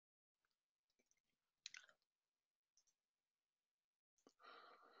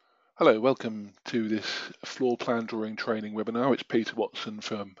Hello, welcome to this floor plan drawing training webinar. It's Peter Watson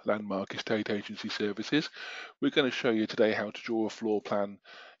from Landmark Estate Agency Services. We're going to show you today how to draw a floor plan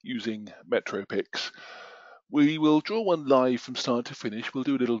using Metropix. We will draw one live from start to finish. We'll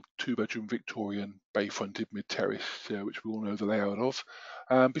do a little two-bedroom Victorian bay-fronted mid-terrace, which we all know the layout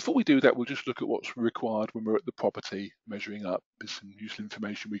of. Before we do that, we'll just look at what's required when we're at the property, measuring up. There's some useful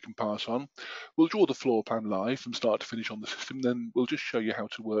information we can pass on. We'll draw the floor plan live from start to finish on the system, then we'll just show you how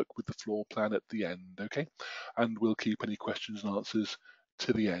to work with the floor plan at the end, okay? And we'll keep any questions and answers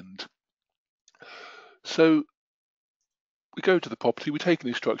to the end. So we go to the property, we take an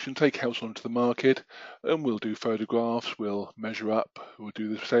instruction, take a house onto the market, and we'll do photographs, we'll measure up, we'll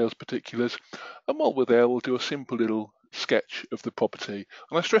do the sales particulars, and while we're there, we'll do a simple little sketch of the property.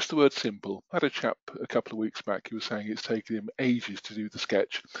 And I stress the word simple. I had a chap a couple of weeks back who was saying it's taken him ages to do the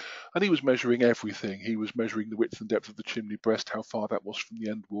sketch, and he was measuring everything. He was measuring the width and depth of the chimney breast, how far that was from the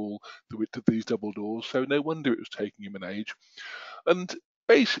end wall, the width of these double doors, so no wonder it was taking him an age. And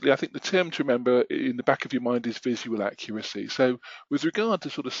basically, I think the term to remember in the back of your mind is visual accuracy. So with regard to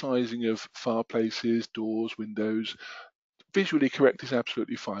sort of sizing of fireplaces, doors, windows, visually correct is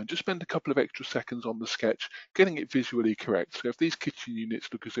absolutely fine. Just spend a couple of extra seconds on the sketch, getting it visually correct. So if these kitchen units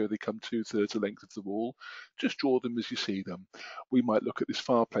look as though they come 2/3 the length of the wall, just draw them as you see them. We might look at this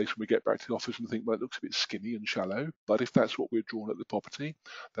fireplace when we get back to the office and think, well, it looks a bit skinny and shallow. But if that's what we're drawn at the property,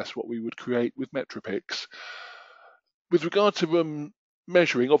 that's what we would create with Metropix. With regard to room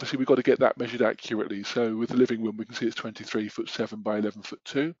measuring, obviously we've got to get that measured accurately. So with the living room, we can see it's 23'7" by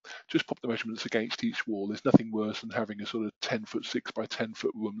 11'2". Just pop the measurements against each wall. There's nothing worse than having a sort of 10'6" by 10'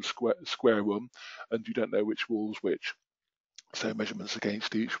 room, square room, and you don't know which wall's which. So measurements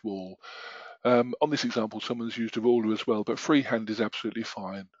against each wall. On this example, someone's used a ruler as well, but freehand is absolutely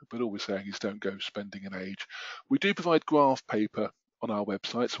fine. But all we're saying is don't go spending an age. We do provide graph paper on our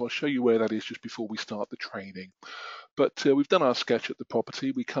website, so I'll show you where that is just before we start the training. But we've done our sketch at the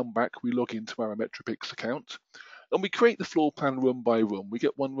property. We come back, we log into our Metropix account, and we create the floor plan room by room. We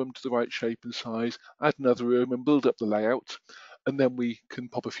get one room to the right shape and size, add another room and build up the layout. And then we can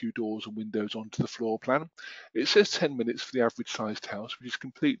pop a few doors and windows onto the floor plan. It says 10 minutes for the average sized house, which is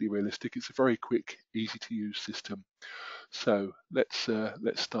completely realistic. It's a very quick, easy to use system. So let's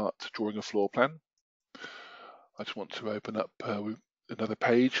start drawing a floor plan. I just want to open up another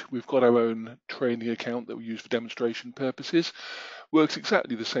page. We've got our own training account that we use for demonstration purposes. Works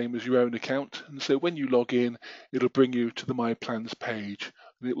exactly the same as your own account, and so when you log in, it'll bring you to the My Plans page,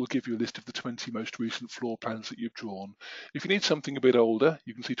 and it will give you a list of the 20 most recent floor plans that you've drawn. If you need something a bit older,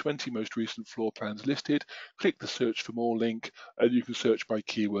 you can see 20 most recent floor plans listed. Click the search for more link, and you can search by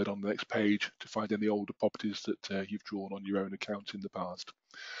keyword on the next page to find any older properties that you've drawn on your own account in the past.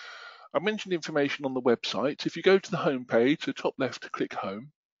 I mentioned information on the website. If you go to the home page, the top left, click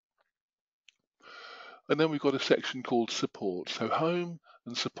home. And then we've got a section called support. So home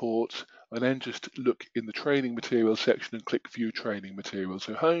and support, and then just look in the training material section and click view training material.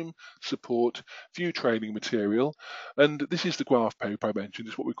 So home, support, view training material. And this is the graph paper I mentioned.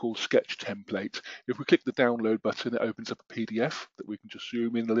 It's what we call sketch template. If we click the download button, it opens up a PDF that we can just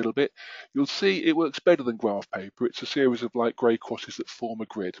zoom in a little bit. You'll see it works better than graph paper. It's a series of light grey crosses that form a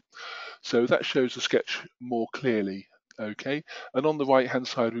grid. So that shows the sketch more clearly. Okay, and on the right hand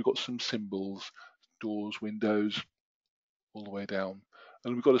side we've got some symbols, doors, windows, all the way down.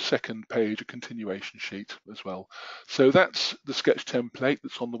 And we've got a second page, a continuation sheet as well. So that's the sketch template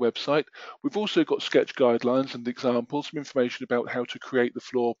that's on the website. We've also got sketch guidelines and examples, some information about how to create the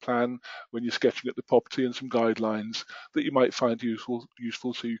floor plan when you're sketching at the property, and some guidelines that you might find useful,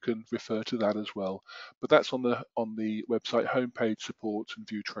 so you can refer to that as well. But that's on the website homepage, support and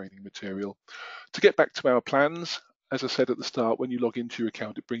view training material. To get back to our plans, as I said at the start, when you log into your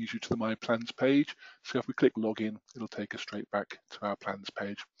account, it brings you to the My Plans page. So if we click Login, it'll take us straight back to our plans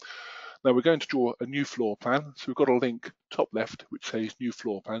page. Now we're going to draw a new floor plan. So we've got a link top left which says New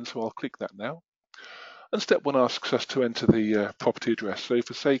Floor Plan. So I'll click that now. And step one asks us to enter the property address. So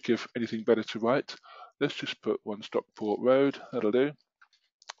for sake of anything better to write, let's just put 1 Stockport Road. That'll do.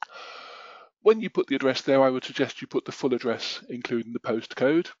 When you put the address there, I would suggest you put the full address, including the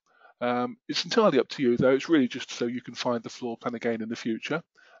postcode. It's entirely up to you, though. It's really just so you can find the floor plan again in the future.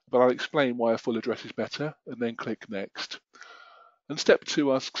 But I'll explain why a full address is better, and then click Next. And step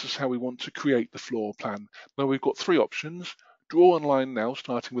 2 asks us how we want to create the floor plan. Now we've got 3 options. Draw online now,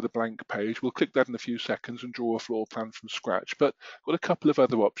 starting with a blank page. We'll click that in a few seconds and draw a floor plan from scratch. But got a couple of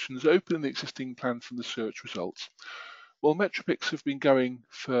other options. Open the existing plan from the search results. Well, Metropix have been going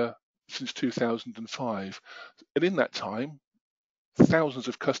since 2005, and in that time, thousands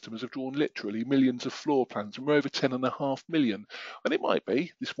of customers have drawn literally millions of floor plans, and we're over 10.5 million. And it might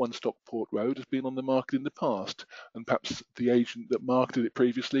be this one Stockport Road has been on the market in the past, and perhaps the agent that marketed it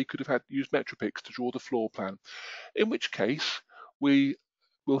previously could have had used Metropix to draw the floor plan, in which case we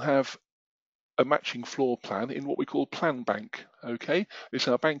will have a matching floor plan in what we call Plan Bank. Okay, it's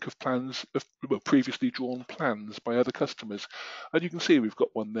our bank of plans of previously drawn plans by other customers, and you can see we've got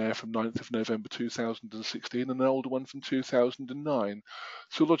one there from 9th of November 2016 and an older one from 2009.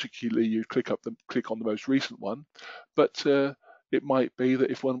 So logically, you click on the most recent one, but it might be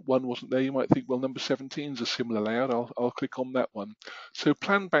that if one wasn't there, you might think, well, number 17 is a similar layout. I'll click on that one. So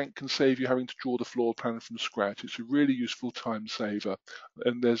Plan Bank can save you having to draw the floor plan from scratch. It's a really useful time saver.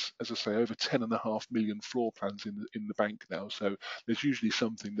 And there's, as I say, over 10.5 million floor plans in the bank now. So there's usually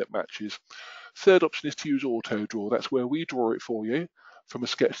something that matches. Third option is to use Auto Draw. That's where we draw it for you from a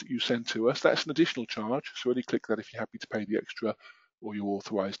sketch that you send to us. That's an additional charge. So only click that if you're happy to pay the extra, or you're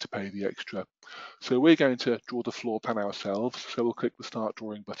authorized to pay the extra. So we're going to draw the floor plan ourselves, so we'll click the Start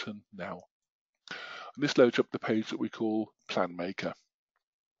Drawing button now. And this loads up the page that we call Plan Maker.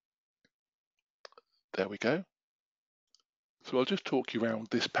 There we go. So I'll just talk you around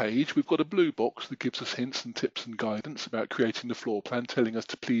this page. We've got a blue box that gives us hints and tips and guidance about creating the floor plan, telling us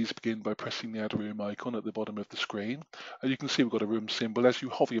to please begin by pressing the Add Room icon at the bottom of the screen. And you can see we've got a room symbol. As you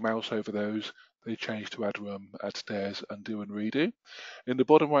hover your mouse over those, they change to Add Room, Add Stairs, Undo and Redo. In the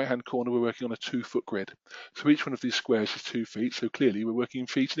bottom right hand corner, we're working on a 2-foot grid. So each one of these squares is 2 feet, so clearly we're working in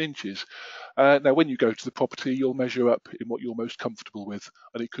feet and inches. Now when you go to the property, you'll measure up in what you're most comfortable with,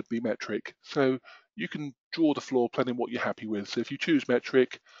 and it could be metric. So you can draw the floor plan in what you're happy with. So if you choose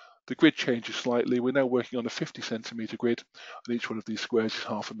metric, the grid changes slightly. We're now working on a 50 centimetre grid, and each one of these squares is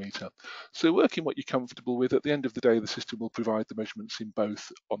half a metre. So working what you're comfortable with. At the end of the day, the system will provide the measurements in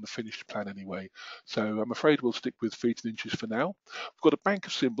both on the finished plan anyway. So I'm afraid we'll stick with feet and inches for now. We've got a bank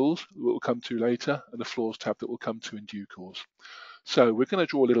of symbols that we'll come to later, and a floors tab that we'll come to in due course. So we're going to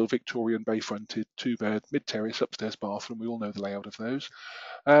draw a little Victorian bay-fronted 2-bed mid-terrace upstairs bathroom. We all know the layout of those.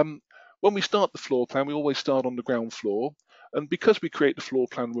 When we start the floor plan, we always start on the ground floor. And because we create the floor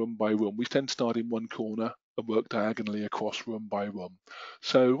plan room by room, we tend to start in one corner and work diagonally across room by room.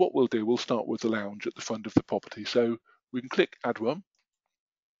 So what we'll do, we'll start with the lounge at the front of the property. So we can click Add Room,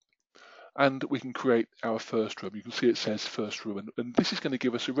 and we can create our first room. You can see it says first room, and this is going to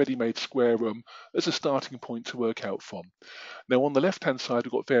give us a ready-made square room as a starting point to work out from. Now on the left-hand side,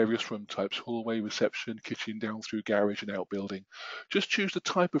 we've got various room types: hallway, reception, kitchen, down through garage and outbuilding. Just choose the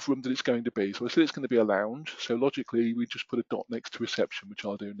type of room that it's going to be. So I said it's going to be a lounge, so logically we just put a dot next to reception, which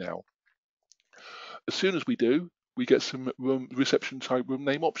I'll do now. As soon as we do, we get some reception type room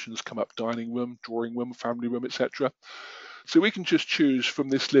name options come up: dining room, drawing room, family room, etc. So we can just choose from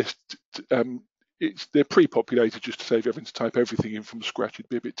this list. They're pre-populated just to save having to type everything in from scratch. It'd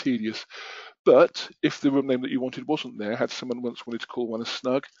be a bit tedious. But if the room name that you wanted wasn't there, had someone once wanted to call one a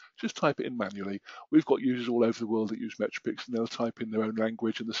snug, just type it in manually. We've got users all over the world that use Metropix, and they'll type in their own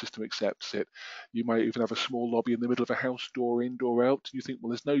language and the system accepts it. You might even have a small lobby in the middle of a house, door in, door out, and you think, well,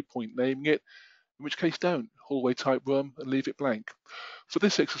 there's no point naming it. In which case don't. Hallway type room and leave it blank. For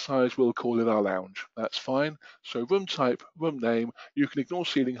this exercise, we'll call it our lounge. That's fine. So room type, room name. You can ignore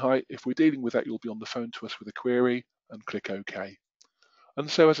ceiling height. If we're dealing with that, you'll be on the phone to us with a query, and click OK. And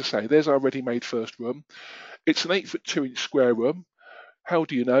so, as I say, there's our ready-made first room. It's an 8-foot 2-inch square room. How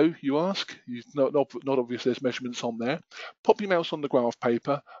do you know, you ask? It's not obvious there's measurements on there. Pop your mouse on the graph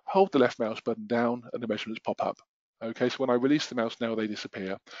paper, hold the left mouse button down, and the measurements pop up. Okay, so when I release the mouse now, they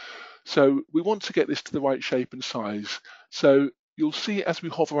disappear. So we want to get this to the right shape and size. So you'll see as we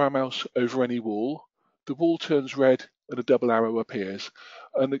hover our mouse over any wall, the wall turns red and a double arrow appears.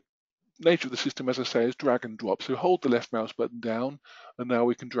 And the nature of the system, as I say, is drag and drop. So hold the left mouse button down, and now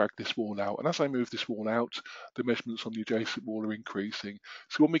we can drag this wall out. And as I move this wall out, the measurements on the adjacent wall are increasing.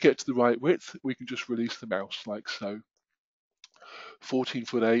 So when we get to the right width, we can just release the mouse like so.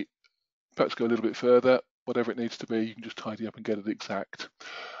 14'8", perhaps go a little bit further. Whatever it needs to be, you can just tidy up and get it exact.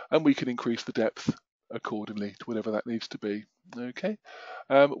 And we can increase the depth accordingly to whatever that needs to be. Okay.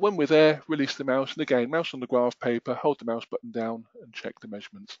 When we're there, release the mouse, and again, mouse on the graph paper, hold the mouse button down and check the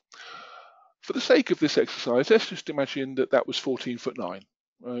measurements. For the sake of this exercise, let's just imagine that that was 14'9".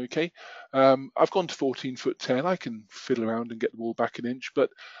 Okay, I've gone to 14'10". I can fiddle around and get the wall back an inch, but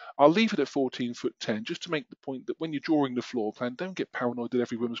I'll leave it at 14'10", just to make the point that when you're drawing the floor plan, don't get paranoid that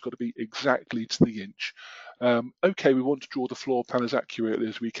every room's got to be exactly to the inch. Okay, we want to draw the floor plan as accurately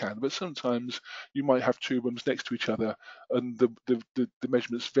as we can, but sometimes you might have two rooms next to each other, and the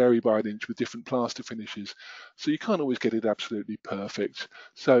measurements vary by an inch with different plaster finishes, so you can't always get it absolutely perfect.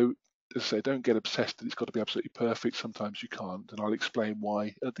 So as I say, don't get obsessed that it's got to be absolutely perfect. Sometimes you can't, and I'll explain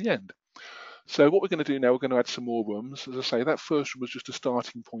why at the end. So what we're going to do now, we're going to add some more rooms. As I say, that first room was just a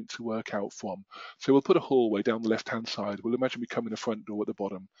starting point to work out from. So we'll put a hallway down the left-hand side. We'll imagine we come in the front door at the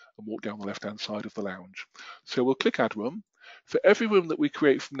bottom and walk down the left-hand side of the lounge. So we'll click Add Room. For every room that we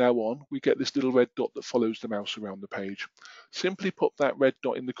create from now on, we get this little red dot that follows the mouse around the page. Simply pop that red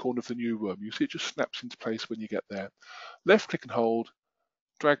dot in the corner of the new room. You see it just snaps into place when you get there. Left-click and hold.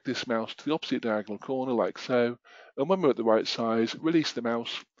 Drag this mouse to the opposite diagonal corner like so. And when we're at the right size, release the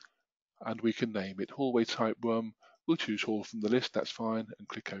mouse, and we can name it hallway type room. We'll choose hall from the list, that's fine, and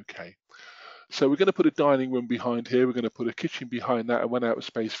click OK. So we're going to put a dining room behind here. We're going to put a kitchen behind that and run out of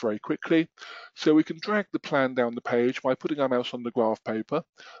space very quickly. So we can drag the plan down the page by putting our mouse on the graph paper.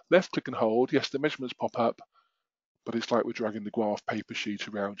 Left click and hold. Yes, the measurements pop up, but it's like we're dragging the graph paper sheet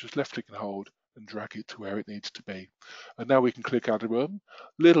around. Just left click and hold and drag it to where it needs to be. And now we can click Add a Room.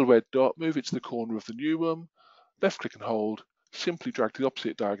 Little red dot, move it to the corner of the new room. Left click and hold. Simply drag to the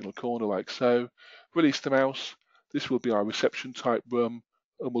opposite diagonal corner like so. Release the mouse. This will be our reception type room,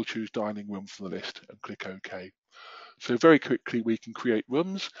 and we'll choose dining room from the list and click OK. So very quickly we can create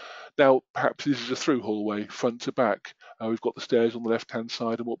rooms. Now perhaps this is a through hallway, front to back. We've got the stairs on the left-hand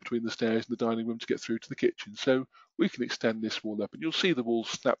side and walk between the stairs and the dining room to get through to the kitchen. So we can extend this wall up, and you'll see the walls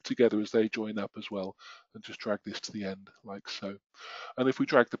snap together as they join up as well, and just drag this to the end like so. And if we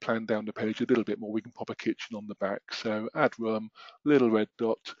drag the plan down the page a little bit more, we can pop a kitchen on the back. So add room, little red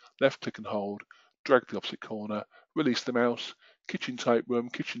dot, left click and hold, drag the opposite corner, release the mouse, kitchen type room,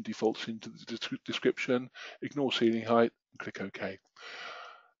 kitchen defaults into the description, ignore ceiling height, and click OK.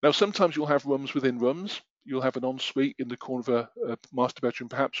 Now sometimes you'll have rooms within rooms. You'll have an ensuite in the corner of a master bedroom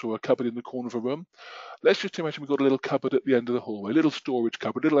perhaps, or a cupboard in the corner of a room. Let's just imagine we've got a little cupboard at the end of the hallway, a little storage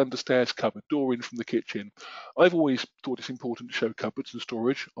cupboard, a little understairs cupboard, door in from the kitchen. I've always thought it's important to show cupboards and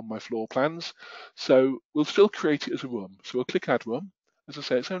storage on my floor plans. So we'll still create it as a room. So we'll click Add Room. As I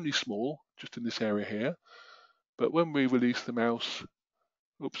say, it's only small, just in this area here. But when we release the mouse,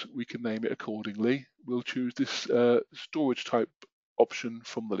 oops, we can name it accordingly. We'll choose this storage type option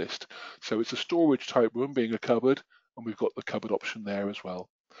from the list. So it's a storage type room being a cupboard, and we've got the cupboard option there as well.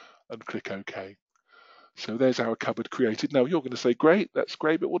 And click OK. So there's our cupboard created. Now you're going to say, great, that's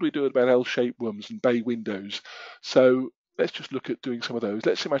great, but what do we do about L-shaped rooms and bay windows? So let's just look at doing some of those.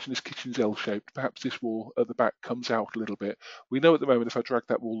 Let's imagine this kitchen's L-shaped. Perhaps this wall at the back comes out a little bit. We know at the moment if I drag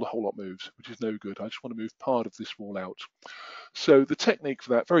that wall, the whole lot moves, which is no good. I just want to move part of this wall out. So the technique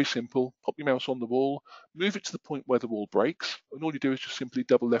for that, very simple. Pop your mouse on the wall, move it to the point where the wall breaks, and all you do is just simply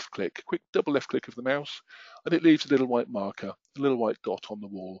double left click. Quick double left click of the mouse, and it leaves a little white marker, a little white dot on the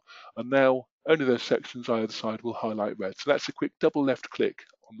wall. And now only those sections either side will highlight red. So that's a quick double left click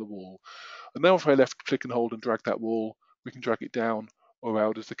on the wall. And now if I left click and hold and drag that wall, we can drag it down or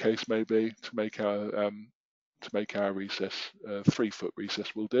out as the case may be to make our recess, 3-foot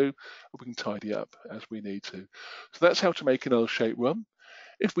recess will do. We can tidy up as we need to. So that's how to make an L-shaped room.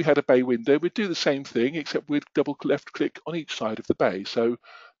 If we had a bay window, we'd do the same thing, except we'd double left click on each side of the bay. So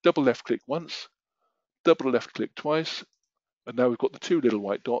double left click once, double left click twice, and now we've got the 2 little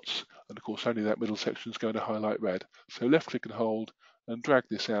white dots, and of course only that middle section is going to highlight red. So left click and hold and drag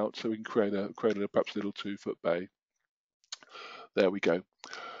this out so we can create a perhaps little 2-foot bay. There we go.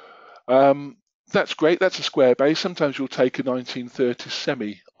 That's great, that's a square bay. Sometimes you'll take a 1930s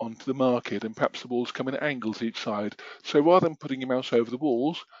semi onto the market, and perhaps the walls come in at angles each side. So rather than putting your mouse over the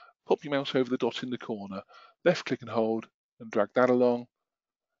walls, pop your mouse over the dot in the corner, left click and hold and drag that along,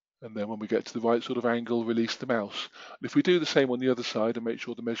 and then when we get to the right sort of angle, release the mouse. And if we do the same on the other side and make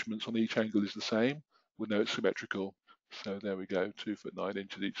sure the measurements on each angle is the same, we'll know it's symmetrical. So there we go, 2 foot 9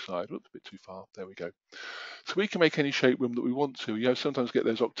 inches each side. Oops, a bit too far, there we go. So we can make any shape room that we want to. You sometimes get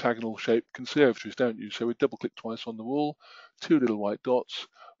those octagonal shaped conservatories, don't you? So we double click twice on the wall, 2 little white dots.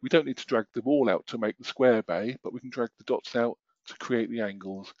 We don't need to drag the wall out to make the square bay, but we can drag the dots out to create the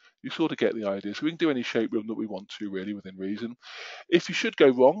angles. You sort of get the idea. So we can do any shape room that we want to, really, within reason. If you should go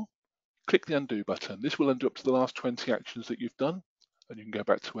wrong, click the undo button. This will undo up to the last 20 actions that you've done, and you can go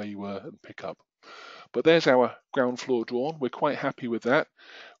back to where you were and pick up. But there's our ground floor drawn. We're quite happy with that.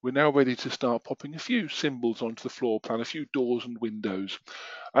 We're now ready to start popping a few symbols onto the floor plan, a few doors and windows.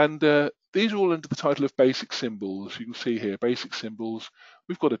 And these are all under the title of basic symbols. You can see here, basic symbols.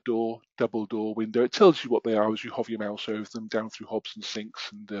 We've got a door, double door, window. It tells you what they are as you hover your mouse over them down through hobs and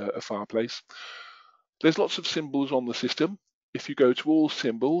sinks and a fireplace. There's lots of symbols on the system. If you go to all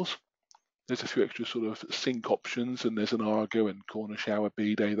symbols, there's a few extra sort of sink options, and there's an Argo and corner shower,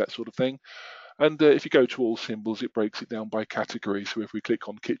 bidet, that sort of thing. And if you go to all symbols, it breaks it down by category. So if we click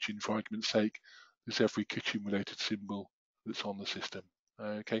on kitchen, for argument's sake, there's every kitchen related symbol that's on the system.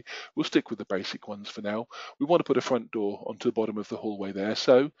 Okay, we'll stick with the basic ones for now. We want to put a front door onto the bottom of the hallway there.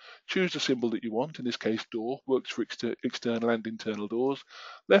 So choose the symbol that you want. In this case, door works for external and internal doors.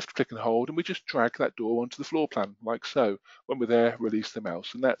 Left click and hold, and we just drag that door onto the floor plan like so. When we're there, release the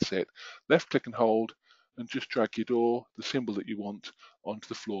mouse, and that's it. Left click and hold, and just drag your door, the symbol that you want, onto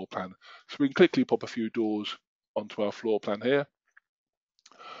the floor plan. So we can quickly pop a few doors onto our floor plan here,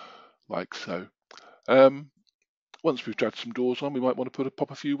 like so. Once we've dragged some doors on, we might want to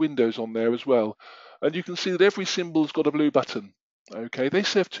pop a few windows on there as well. And you can see that every symbol's got a blue button. Okay, they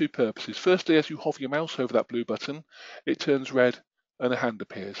serve two purposes. Firstly, as you hover your mouse over that blue button, it turns red and a hand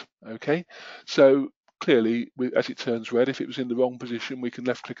appears. Okay, so clearly, as it turns red, if it was in the wrong position, we can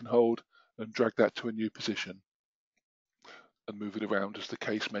left click and hold and drag that to a new position and move it around as the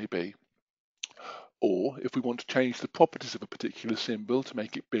case may be. Or if we want to change the properties of a particular symbol to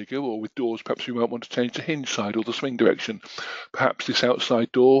make it bigger, or with doors, perhaps we might want to change the hinge side or the swing direction. Perhaps this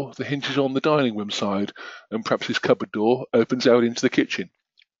outside door, the hinge is on the dining room side, and perhaps this cupboard door opens out into the kitchen.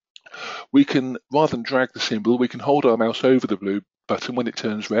 We can, rather than drag the symbol, we can hold our mouse over the blue button when it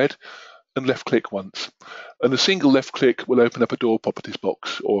turns red, and left click once. And a single left click will open up a door properties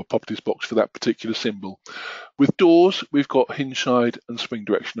box or a properties box for that particular symbol. With doors, we've got hinge side and swing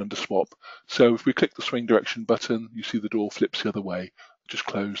direction under swap. So if we click the swing direction button, you see the door flips the other way. Just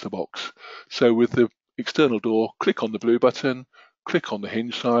close the box. So with the external door, click on the blue button, click on the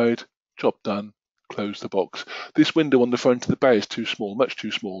hinge side, job done, close the box. This window on the front of the bay is too small, much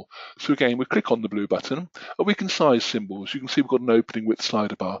too small. So again, we click on the blue button and we can size symbols. You can see we've got an opening width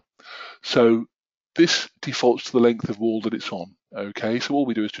slider bar. So this defaults to the length of wall that it's on. Okay, so all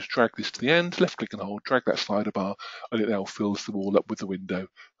we do is just drag this to the end, left click and hold, drag that slider bar, and it now fills the wall up with the window.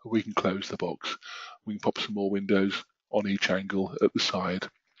 We can close the box. We can pop some more windows on each angle at the side.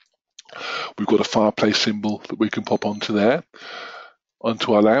 We've got a fireplace symbol that we can pop onto there,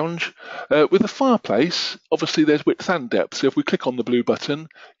 onto our lounge. With the fireplace, obviously there's width and depth. So if we click on the blue button,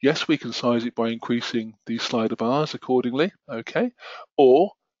 yes, we can size it by increasing these slider bars accordingly. Okay,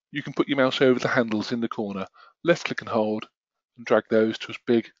 or you can put your mouse over the handles in the corner, left click and hold, and drag those to as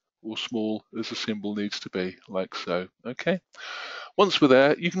big or small as the symbol needs to be, like so. Okay. Once we're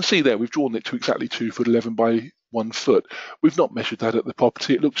there, you can see there we've drawn it to exactly 2'11" by 1 foot. We've not measured that at the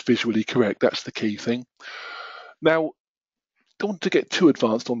property. It looks visually correct. That's the key thing. Now, don't want to get too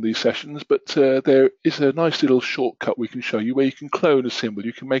advanced on these sessions, but there is a nice little shortcut we can show you where you can clone a symbol.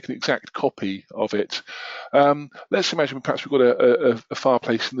 You can make an exact copy of it. Let's imagine perhaps we've got a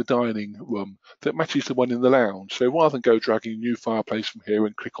fireplace in the dining room that matches the one in the lounge. So rather than go dragging a new fireplace from here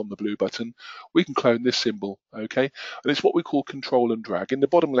and click on the blue button, we can clone this symbol, okay? And it's what we call control and drag. In the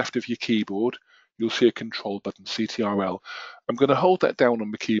bottom left of your keyboard, you'll see a control button, CTRL. I'm going to hold that down on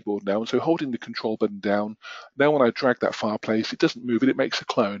the keyboard now. And so holding the control button down, now when I drag that fireplace, it doesn't move it, it makes a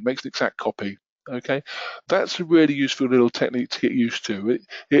clone, makes an exact copy. Okay, that's a really useful little technique to get used to. It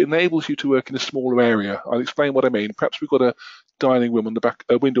enables you to work in a smaller area. I'll explain what I mean. Perhaps we've got a dining room on the back,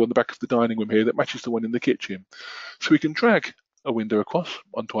 a window on the back of the dining room here that matches the one in the kitchen. So we can drag a window across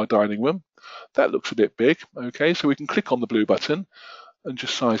onto our dining room. That looks a bit big. Okay, so we can click on the blue button and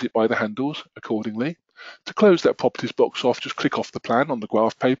just size it by the handles accordingly. To close that properties box off, just click off the plan on the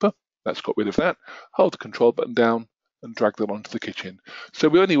graph paper. That's got rid of that. Hold the control button down and drag that onto the kitchen. So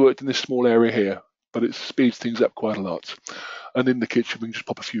we only worked in this small area here, but it speeds things up quite a lot. And in the kitchen, we can just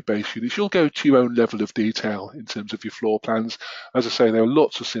pop a few base units. You'll go to your own level of detail in terms of your floor plans. As I say, there are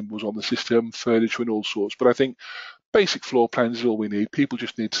lots of symbols on the system, furniture and all sorts, but I think basic floor plans is all we need. People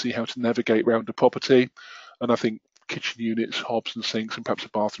just need to see how to navigate around the property. And I think kitchen units, hobs and sinks, and perhaps a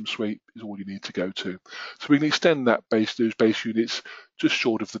bathroom suite is all you need to go to. So we can extend that those base units just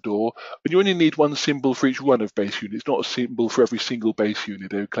short of the door. And you only need one symbol for each run of base units, not a symbol for every single base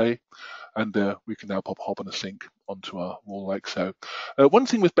unit, okay? And we can now pop a hob and a sink onto our wall like so. One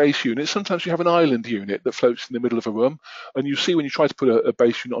thing with base units, sometimes you have an island unit that floats in the middle of a room, and you see when you try to put a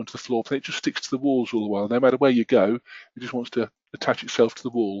base unit onto the floor plan, it just sticks to the walls all the while. No matter where you go, it just wants to attach itself to the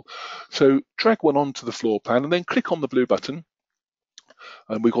wall. So drag one onto the floor plan and then click on the blue button,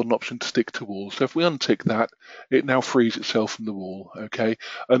 and we've got an option to stick to walls. So if we untick that, it now frees itself from the wall, okay?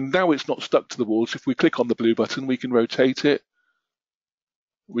 And now it's not stuck to the walls. If we click on the blue button, we can rotate it.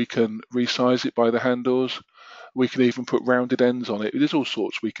 We can resize it by the handles. We can even put rounded ends on it. There's all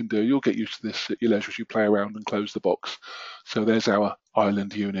sorts we can do. You'll get used to this at your leisure as you play around and close the box. So there's our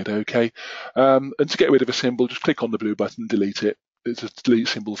island unit, okay? And to get rid of a symbol, just click on the blue button and delete it. It's a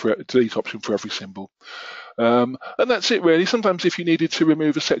delete option for every symbol. And that's it really. Sometimes if you needed to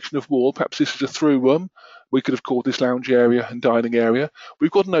remove a section of wall, perhaps this is a through room, we could have called this lounge area and dining area.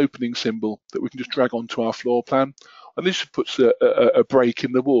 We've got an opening symbol that we can just drag onto our floor plan. and this puts a break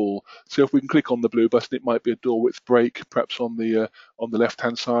in the wall. So if we can click on the blue button, it might be a door width break, perhaps on the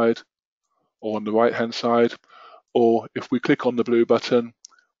left-hand side or on the right-hand side. Or if we click on the blue button,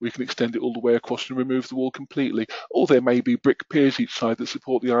 we can extend it all the way across and remove the wall completely. Or there may be brick piers each side that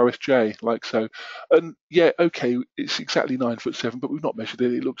support the RSJ, like so. And yeah, okay, it's exactly 9'7", but we've not measured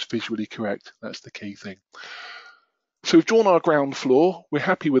it. It looks visually correct. That's the key thing. So we've drawn our ground floor. We're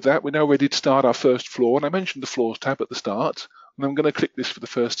happy with that. We're now ready to start our first floor. And I mentioned the floors tab at the start. And I'm going to click this for the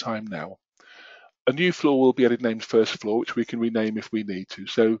first time now. A new floor will be added named first floor, which we can rename if we need to.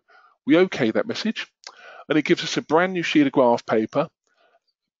 So we OK that message. And it gives us a brand new sheet of graph paper,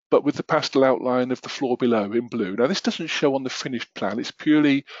 but with the pastel outline of the floor below in blue. Now, this doesn't show on the finished plan. It's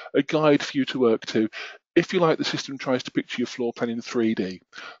purely a guide for you to work to. If you like, the system tries to picture your floor plan in 3D.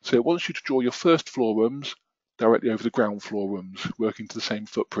 So it wants you to draw your first floor rooms directly over the ground floor rooms, working to the same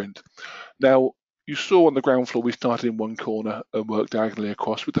footprint. Now, you saw on the ground floor we started in one corner and worked diagonally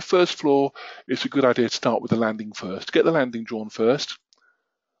across. With the first floor, it's a good idea to start with the landing first. Get the landing drawn first,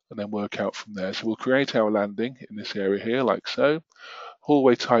 and then work out from there. So we'll create our landing in this area here, like so.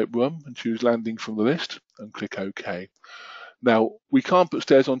 Hallway type room, and choose landing from the list, and click OK. Now, we can't put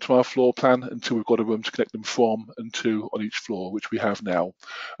stairs onto our floor plan until we've got a room to connect them from and to on each floor, which we have now.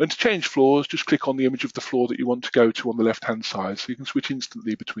 And to change floors, just click on the image of the floor that you want to go to on the left-hand side, so you can switch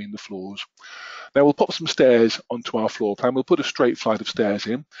instantly between the floors. Now, we'll pop some stairs onto our floor plan. We'll put a straight flight of stairs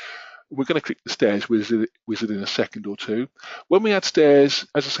in. We're going to click the stairs wizard in a second or two. When we add stairs,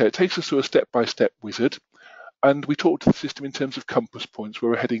 as I say, it takes us through a step-by-step wizard. And we talk to the system in terms of compass points,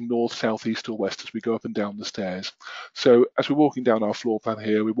 where we're heading north, south, east, or west as we go up and down the stairs. So as we're walking down our floor plan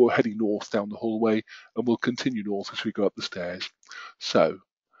here, we're heading north down the hallway, and we'll continue north as we go up the stairs. So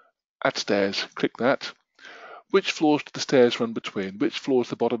add stairs, click that. Which floors do the stairs run between? Which floor is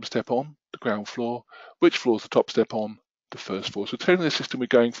the bottom step on? The ground floor. Which floor is the top step on? The first floor. So telling the system we're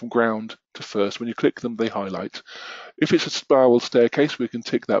going from ground to first. When you click them, they highlight. If it's a spiral staircase, we can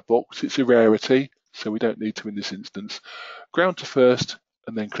tick that box. It's a rarity, so we don't need to in this instance. Ground to first,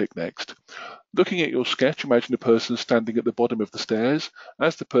 and then click next. Looking at your sketch, imagine a person standing at the bottom of the stairs.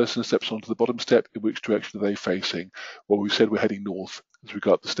 As the person steps onto the bottom step, in which direction are they facing? Well, we said we're heading north as we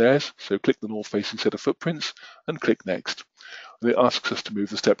go up the stairs, so click the north-facing set of footprints and click next. And it asks us to move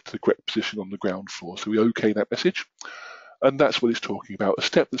the step to the correct position on the ground floor, so we OK that message. And that's what it's talking about, a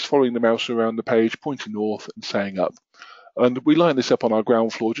step that's following the mouse around the page, pointing north and saying up. And we line this up on our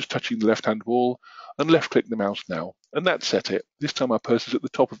ground floor, just touching the left-hand wall, and left-click the mouse now. And that's set it. This time our person's at the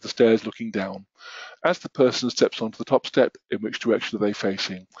top of the stairs looking down. As the person steps onto the top step, in which direction are they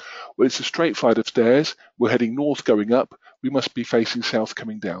facing? Well, it's a straight flight of stairs. We're heading north going up. We must be facing south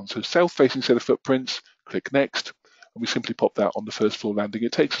coming down. So south-facing set of footprints, click next, and we simply pop that on the first floor landing.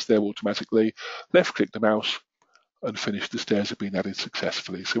 It takes us there automatically. Left-click the mouse, and finish. The stairs have been added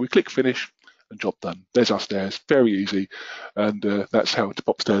successfully. So we click finish and job done. There's our stairs, very easy, and that's how to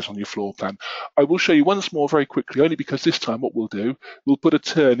pop stairs on your floor plan. I will show you once more very quickly, only because this time what we'll do, we'll put a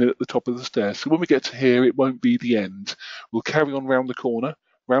turn in at the top of the stairs. So when we get to here, it won't be the end. We'll carry on round the corner,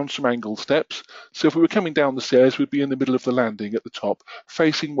 round some angled steps. So if we were coming down the stairs, we'd be in the middle of the landing at the top,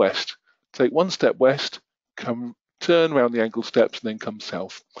 facing west. Take one step west, turn around the angled steps, and then come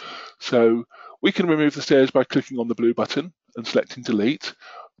south. So we can remove the stairs by clicking on the blue button and selecting delete,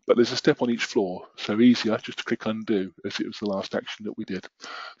 but there's a step on each floor, so easier just to click undo as it was the last action that we did.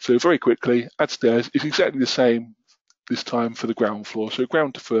 So very quickly, add stairs is exactly the same this time for the ground floor. So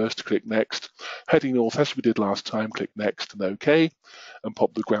ground to first, click next. Heading north as we did last time, click next and OK, and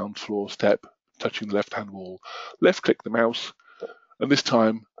pop the ground floor step touching the left-hand wall. Left click the mouse, and this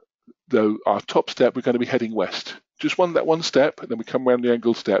time, though, our top step, we're going to be heading west. Just that one step, and then we come around the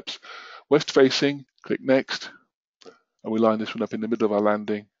angled steps. West facing, click next, and we line this one up in the middle of our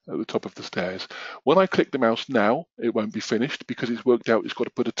landing at the top of the stairs. When I click the mouse now, it won't be finished because it's worked out it's got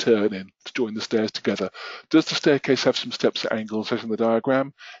to put a turn in to join the stairs together. Does the staircase have some steps at angles as in the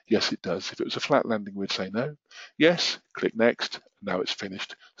diagram? Yes, it does. If it was a flat landing, we'd say no. Yes, click next, and now it's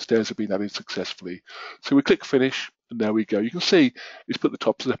finished. Stairs have been added successfully. So we click finish, and there we go. You can see it's put the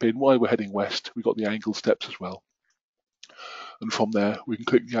top step in while we're heading west. We've got the angled steps as well. And from there, we can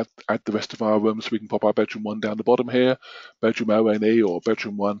click add the rest of our rooms. So we can pop our bedroom 1 down the bottom here, bedroom ONE or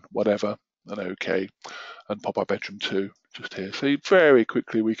bedroom 1, whatever, and OK, and pop our bedroom 2 just here. So very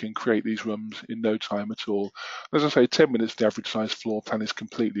quickly we can create these rooms in no time at all. As I say, 10 minutes, the average size floor plan is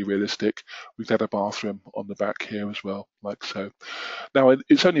completely realistic. We've had a bathroom on the back here as well. like so. Now,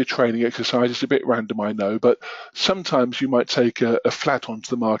 it's only a training exercise, it's a bit random, I know, but sometimes you might take a flat onto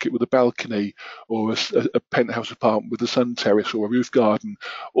the market with a balcony, or a penthouse apartment with a sun terrace or a roof garden,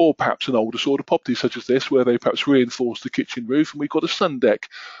 or perhaps an older sort of property such as this, where they perhaps reinforce the kitchen roof and we've got a sun deck,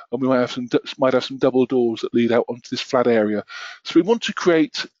 and we might have some double doors that lead out onto this flat area. So we want to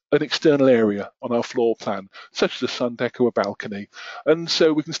create an external area on our floor plan, such as a sun deck or a balcony. And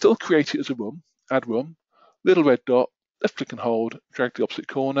so we can still create it as a room, add room, little red dot, left click and hold, drag the opposite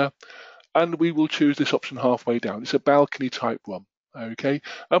corner, and we will choose this option halfway down. It's a balcony type room, okay?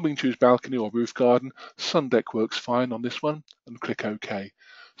 And we can choose balcony or roof garden. Sun deck works fine on this one, and click OK.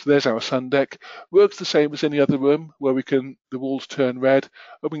 So there's our sun deck. Works the same as any other room where the walls turn red,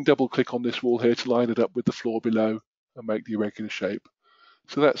 and we can double click on this wall here to line it up with the floor below and make the irregular shape.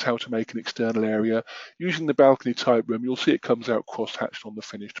 So that's how to make an external area. Using the balcony type room, you'll see it comes out cross-hatched on the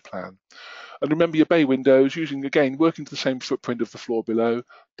finished plan. And remember your bay windows, working to the same footprint of the floor below,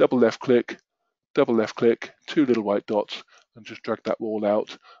 double left click, two little white dots, and just drag that wall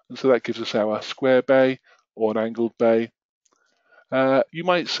out. And so that gives us our square bay or an angled bay. You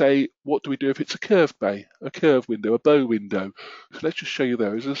might say, what do we do if it's a curved bay, a curved window, a bow window? So let's just show you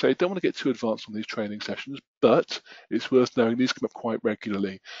those. As I say, I don't want to get too advanced on these training sessions, but it's worth knowing these come up quite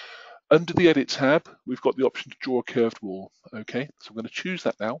regularly. Under the Edit tab, we've got the option to draw a curved wall. Okay, so I'm going to choose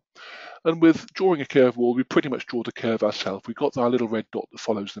that now. And with drawing a curved wall, we pretty much draw the curve ourselves. We've got our little red dot that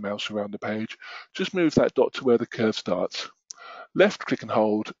follows the mouse around the page. Just move that dot to where the curve starts. Left click and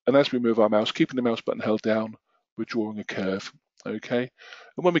hold, and as we move our mouse, keeping the mouse button held down, we're drawing a curve. Okay,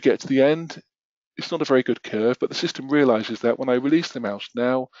 and when we get to the end, it's not a very good curve, but the system realizes that when I release the mouse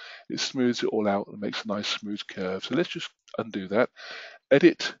now, it smooths it all out and makes a nice smooth curve. So let's just undo that.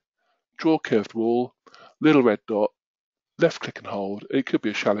 Edit, draw curved wall, little red dot, left click and hold. It could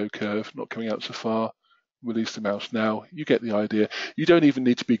be a shallow curve, not coming out so far. Release the mouse now. You get the idea. You don't even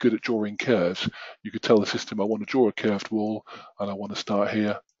need to be good at drawing curves. You could tell the system, I want to draw a curved wall, and I want to start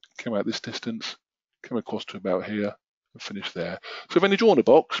here, come out this distance, come across to about here, and finish there. So I've only drawn a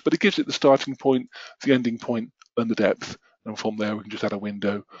box, but it gives it the starting point, the ending point, and the depth. And from there, we can just add a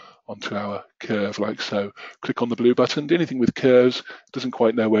window onto our curve like so. Click on the blue button. Anything with curves doesn't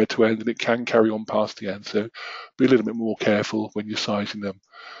quite know where to end, and it can carry on past the end. So be a little bit more careful when you're sizing them.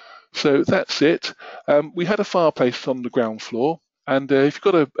 So that's it. We had a fireplace on the ground floor, and if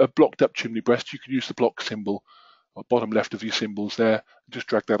you've got a blocked up chimney breast, you can use the block symbol, or bottom left of your symbols there, just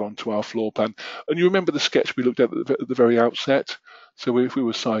drag that onto our floor plan. And you remember the sketch we looked at the very outset? So if we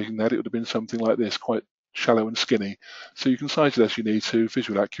were sizing that, it would have been something like this, quite shallow and skinny. So you can size it as you need to,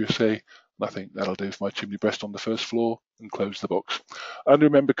 visual accuracy. And I think that'll do for my chimney breast on the first floor, and close the box. And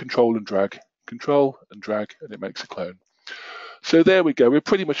remember control and drag, and it makes a clone. So there we go, we're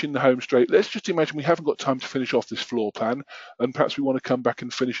pretty much in the home straight. Let's just imagine we haven't got time to finish off this floor plan, and perhaps we want to come back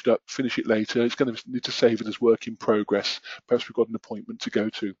and finish it later. It's going to need to save it as work in progress. Perhaps we've got an appointment to go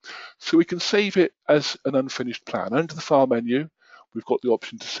to. So we can save it as an unfinished plan. Under the file menu, we've got the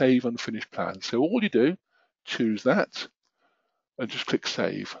option to save unfinished plan. So all you do, choose that, and just click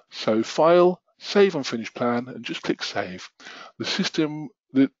save. So file, save unfinished plan, and just click save. The system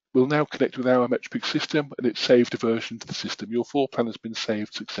will now connect with our Metropix system, and it's saved a version to the system. Your floor plan has been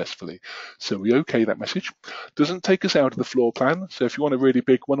saved successfully. So we OK that message. Doesn't take us out of the floor plan. So if you want a really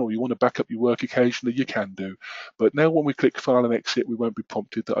big one, or you want to back up your work occasionally, you can do. But now when we click File and Exit, we won't be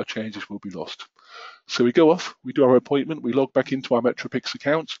prompted that our changes will be lost. So we go off, we do our appointment, we log back into our Metropix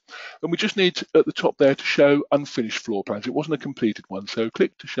account, and we just need at the top there to show unfinished floor plans. It wasn't a completed one, so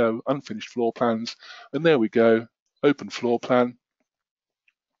click to show unfinished floor plans, and there we go, open floor plan.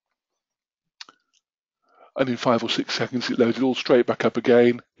 And in 5 or 6 seconds, it loads it all straight back up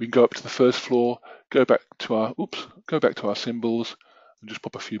again. We can go up to the first floor, go back to our symbols, and just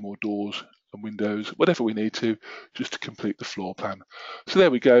pop a few more doors and windows, whatever we need to, just to complete the floor plan. So there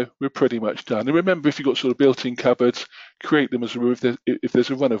we go, we're pretty much done. And remember, if you've got sort of built-in cupboards, create them as a room. If there's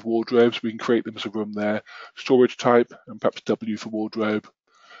a run of wardrobes, we can create them as a room there. Storage type, and perhaps W for wardrobe.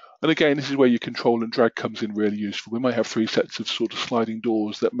 And again, this is where your control and drag comes in really useful. We might have 3 sets of sort of sliding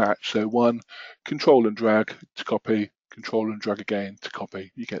doors that match. So 1, control and drag to copy, control and drag again to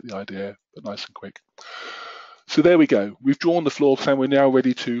copy. You get the idea, but nice and quick. So there we go. We've drawn the floor plan. We're now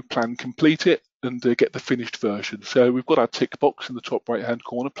ready to plan complete it and get the finished version. So we've got our tick box in the top right-hand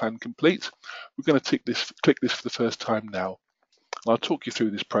corner, plan complete. We're going to click this for the first time now. I'll talk you through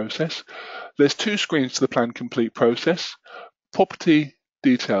this process. There's 2 screens to the plan complete process. Property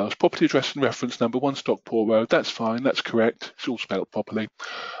details, property address and reference number, 1 Stockport Road, that's fine, that's correct, it's all spelled properly.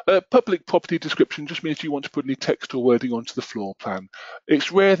 Public property description just means you want to put any text or wording onto the floor plan.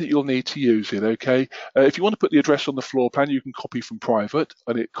 It's rare that you'll need to use it, okay? If you want to put the address on the floor plan, you can copy from private,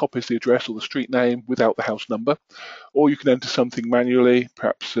 and it copies the address or the street name without the house number, or you can enter something manually,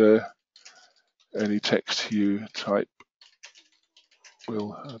 perhaps any text you type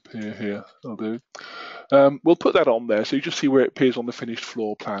will appear here, I'll do. We'll put that on there so you just see where it appears on the finished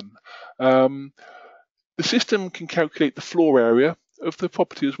floor plan. The system can calculate the floor area of the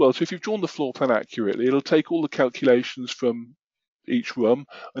property as well. So if you've drawn the floor plan accurately, it'll take all the calculations from each room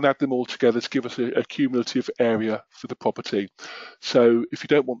and add them all together to give us a cumulative area for the property. So if you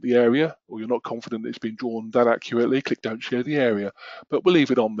don't want the area, or you're not confident it's been drawn that accurately, click Don't Show the Area. But we'll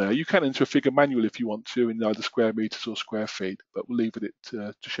leave it on there. You can enter a figure manually if you want to in either square meters or square feet, but we'll leave it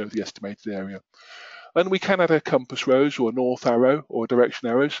to show the estimated area. And we can add a compass rose or a north arrow or a direction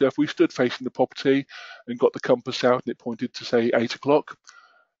arrow. So if we stood facing the property and got the compass out and it pointed to say 8 o'clock,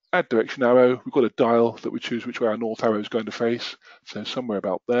 add direction arrow, we've got a dial that we choose which way our north arrow is going to face. So somewhere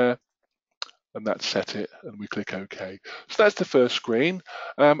about there, and that's set it, and we click OK. So that's the first screen.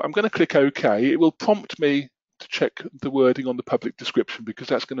 I'm going to click OK. It will prompt me to check the wording on the public description because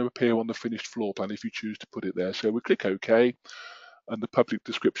that's going to appear on the finished floor plan if you choose to put it there. So we click OK. And the public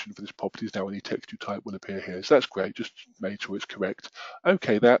description for this property is now any text you type will appear here. So that's great, just made sure it's correct.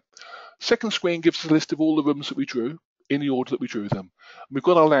 Okay, that. Second screen gives us a list of all the rooms that we drew in the order that we drew them. And we've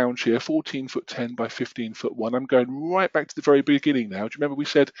got our lounge here, 14 foot 10 by 15 foot 1. I'm going right back to the very beginning now. Do you remember we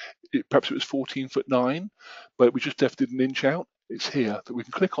said perhaps it was 14 foot 9, but we just left it an inch out? It's here that we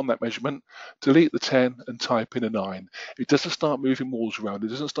can click on that measurement, delete the 10 and type in a 9. It doesn't start moving walls around. It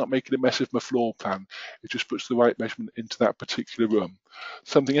doesn't start making a mess of my floor plan. It just puts the right measurement into that particular room.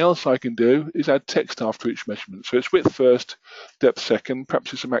 Something else I can do is add text after each measurement. So it's width first, depth second,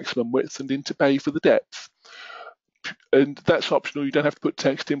 perhaps it's a maximum width and into bay for the depth. And that's optional, you don't have to put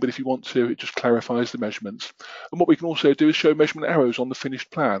text in, but if you want to, it just clarifies the measurements. And what we can also do is show measurement arrows on the finished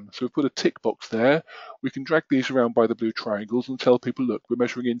plan. So we've put a tick box there. We can drag these around by the blue triangles and tell people, look, we're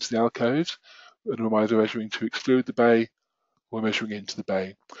measuring into the alcoves, and we're either measuring to exclude the bay, or measuring into the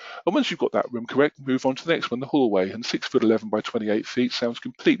bay. And once you've got that room correct, move on to the next one, the hallway. And 6 foot 11 by 28 feet sounds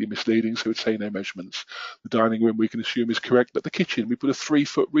completely misleading, so it'd say no measurements. The dining room we can assume is correct, but the kitchen, we put a 3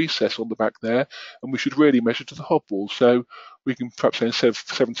 foot recess on the back there, and we should really measure to the hob wall. So we can perhaps say instead of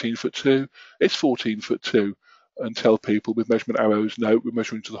 17 foot 2, it's 14 foot 2, and tell people with measurement arrows, no, we're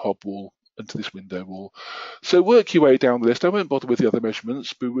measuring to the hob wall and to this window wall. So work your way down the list. I won't bother with the other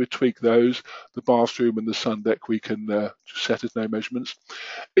measurements, but we'll tweak those. The bathroom and the sun deck we can just set as no measurements.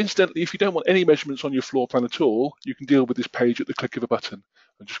 Incidentally, if you don't want any measurements on your floor plan at all, you can deal with this page at the click of a button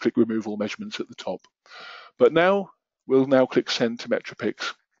and just click remove all measurements at the top. But now we'll click send to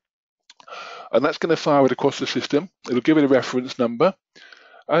Metropix. And that's going to fire it across the system. It'll give it a reference number.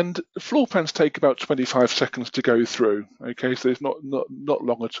 And floor plans take about 25 seconds to go through. Okay, so it's not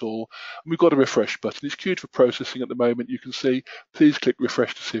long at all. And we've got a refresh button. It's queued for processing at the moment. You can see. Please click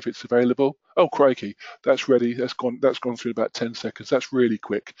refresh to see if it's available. Oh, crikey, that's ready. That's gone through about 10 seconds. That's really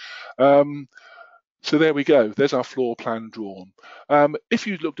quick. So there we go. There's our floor plan drawn. If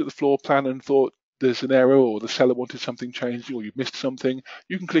you looked at the floor plan and thought there's an error or the seller wanted something changed or you've missed something,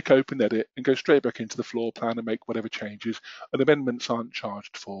 you can click open edit and go straight back into the floor plan and make whatever changes, and amendments aren't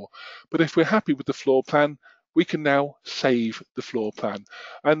charged for. But if we're happy with the floor plan, we can now save the floor plan,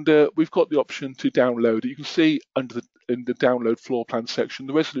 and we've got the option to download it. You can see in the download floor plan section,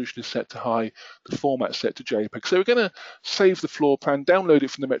 the resolution is set to high, the format set to JPEG. So we're going to save the floor plan, download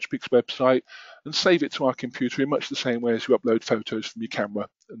it from the Metropix website, and save it to our computer in much the same way as you upload photos from your camera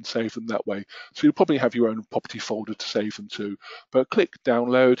and save them that way. So you'll probably have your own property folder to save them to. But click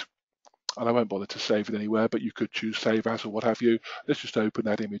download, and I won't bother to save it anywhere, but you could choose save as or what have you. Let's just open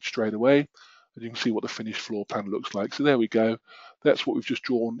that image straight away. And you can see what the finished floor plan looks like. So there we go. That's what we've just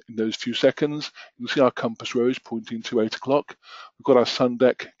drawn in those few seconds. You can see our compass rose pointing to 8 o'clock. We've got our sun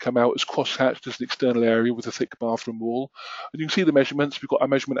deck come out as cross-hatched as an external area with a thick bathroom wall. And you can see the measurements. We've got our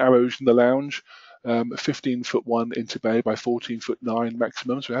measurement arrows in the lounge, 15 foot 1 into bay by 14 foot 9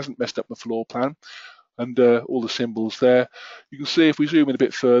 maximum. So it hasn't messed up the floor plan. And all the symbols there. You can see if we zoom in a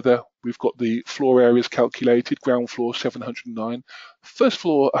bit further, we've got the floor areas calculated, ground floor 709, first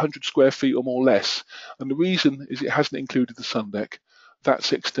floor 100 square feet or more less. And the reason is it hasn't included the sun deck.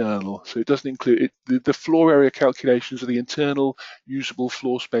 That's external, so it doesn't include it. The floor area calculations are the internal usable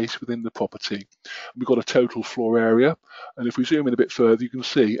floor space within the property. We've got a total floor area, and if we zoom in a bit further, you can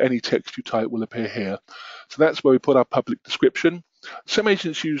see any text you type will appear here. So that's where we put our public description. Some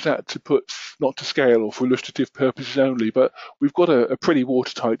agents use that to put not to scale or for illustrative purposes only, but we've got a pretty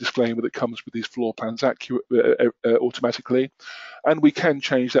watertight disclaimer that comes with these floor plans automatically, and we can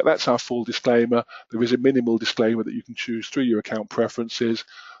change that. That's our full disclaimer. There is a minimal disclaimer that you can choose through your account preferences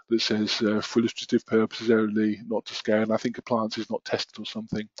that says for illustrative purposes only, not to scale, and I think appliances not tested or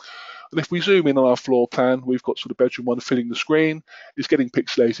something. And if we zoom in on our floor plan, we've got sort of bedroom one filling the screen. It's getting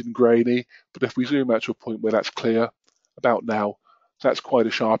pixelated and grainy, but if we zoom out to a point where that's clear, about now, that's quite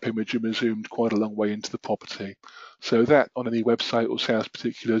a sharp image and we're zoomed quite a long way into the property. So that on any website or sales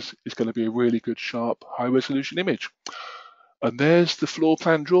particulars is going to be a really good, sharp, high resolution image. And there's the floor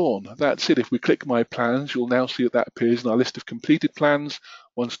plan drawn. That's it. If we click My Plans, you'll now see that appears in our list of completed plans,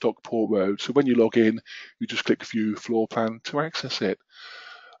 One Stockport Road. So when you log in, you just click View Floor Plan to access it.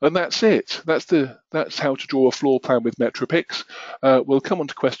 And that's it. That's how to draw a floor plan with Metropix. We'll come on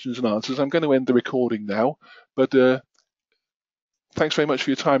to questions and answers. I'm going to end the recording now, but thanks very much for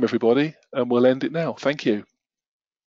your time, everybody, and we'll end it now. Thank you.